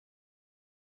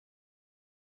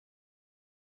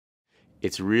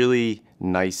it's really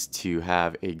nice to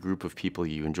have a group of people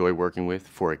you enjoy working with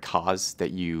for a cause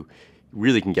that you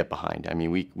really can get behind. I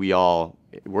mean, we all,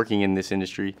 working in this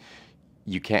industry,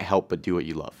 you can't help but do what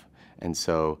you love. And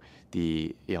so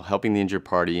helping the injured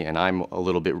party, and I'm a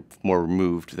little bit more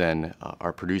removed than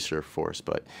our producer force,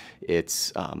 but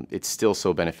it's still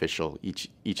so beneficial each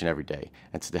and every day.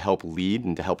 And so to help lead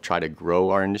and to help try to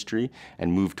grow our industry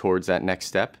and move towards that next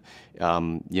step,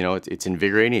 it's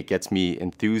invigorating. It gets me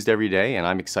enthused every day, and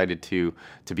I'm excited to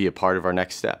be a part of our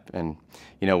next step. And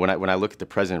when I look at the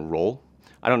president role,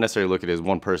 I don't necessarily look at it as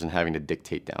one person having to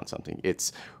dictate down something.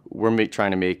 We're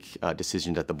trying to make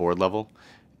decisions at the board level,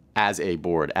 as a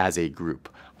board, as a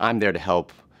group. I'm there to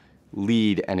help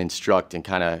lead and instruct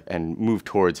and move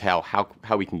towards how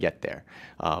we can get there,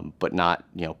 but not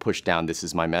push down, this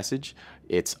is my message.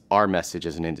 It's our message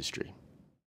as an industry.